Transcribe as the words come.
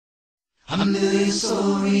A million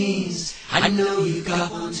stories, I know you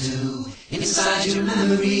got one too. Inside your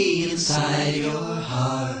memory, inside your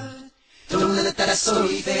heart. Don't let that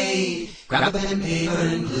story fade. Grab a pen, paper,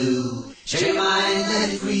 and glue. Share your mind,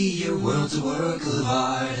 let it free. Your world's a work of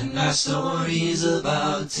art, and our story's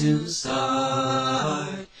about to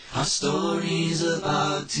start. Our story's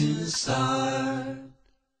about to start.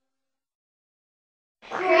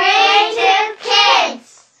 Creative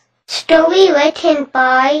Kids! Story written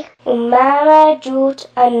by Umara Jut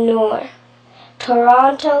Anur,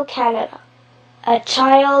 Toronto, Canada. A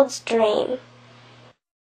Child's Dream.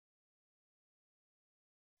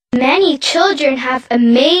 Many children have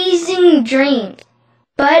amazing dreams,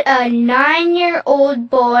 but a 9-year-old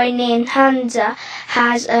boy named Hamza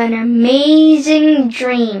has an amazing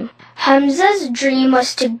dream. Hamza's dream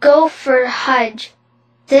was to go for Hajj.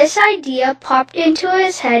 This idea popped into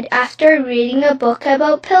his head after reading a book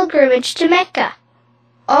about pilgrimage to Mecca.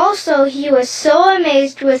 Also, he was so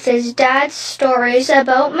amazed with his dad's stories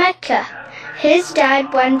about Mecca. His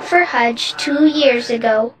dad went for Hajj 2 years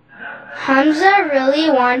ago. Hamza really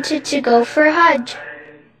wanted to go for Hajj.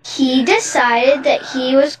 He decided that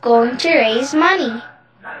he was going to raise money.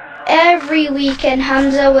 Every weekend,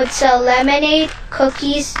 Hamza would sell lemonade,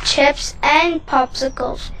 cookies, chips, and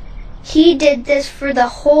popsicles. He did this for the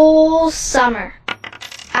whole summer.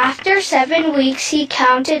 After 7 weeks, he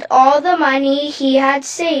counted all the money he had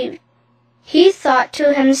saved. He thought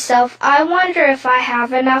to himself, I wonder if I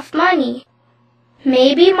have enough money.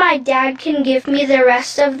 Maybe my dad can give me the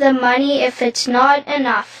rest of the money if it's not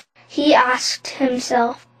enough, he asked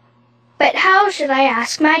himself. But how should I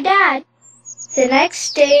ask my dad? The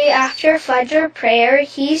next day after Fajr prayer,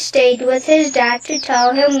 he stayed with his dad to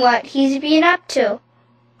tell him what he's been up to.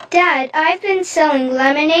 Dad, I've been selling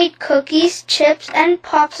lemonade, cookies, chips, and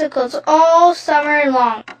popsicles all summer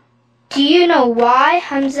long. Do you know why?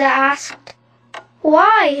 Hamza asked.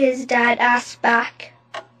 Why? His dad asked back.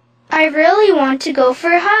 I really want to go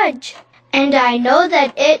for Hajj, and I know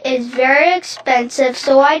that it is very expensive,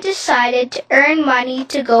 so I decided to earn money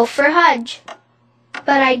to go for Hajj.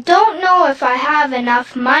 But I don't know if I have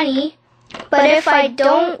enough money. But if I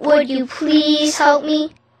don't, would you please help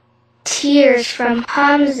me? Tears from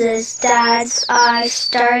Hamza's dad's eyes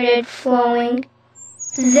started flowing.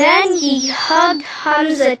 Then he hugged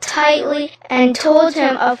Hamza tightly and told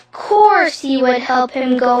him of course he would help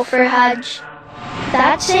him go for Hajj.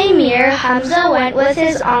 That same year, Hamza went with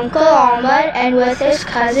his uncle Ahmad and with his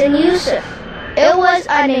cousin Yusuf. It was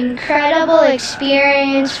an incredible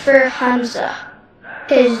experience for Hamza.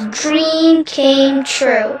 His dream came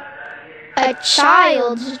true. A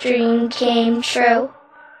child's dream came true.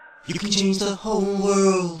 You can change the whole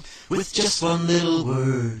world with just one little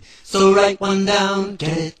word. So write one down,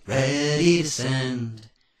 get ready to send.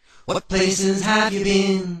 What places have you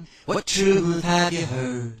been? What truth have you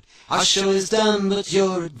heard? Our show is done, but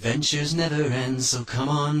your adventures never end. So come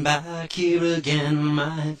on back here again,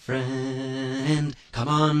 my friend. Come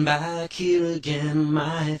on back here again,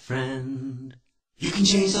 my friend. You can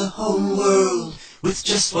change the whole world with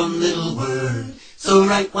just one little word. So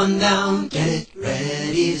write one down, get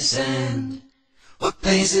ready to send. What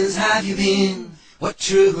places have you been? What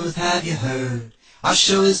truth have you heard? Our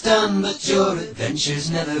show is done, but your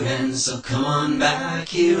adventures never end. So come on back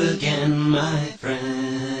here again, my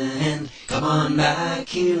friend. Come on back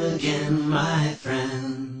here again, my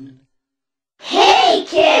friend. Hey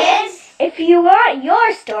kids! If you want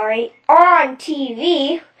your story on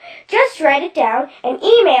TV, just write it down and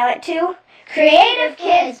email it to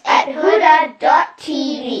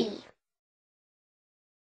creativekids@huda.tv.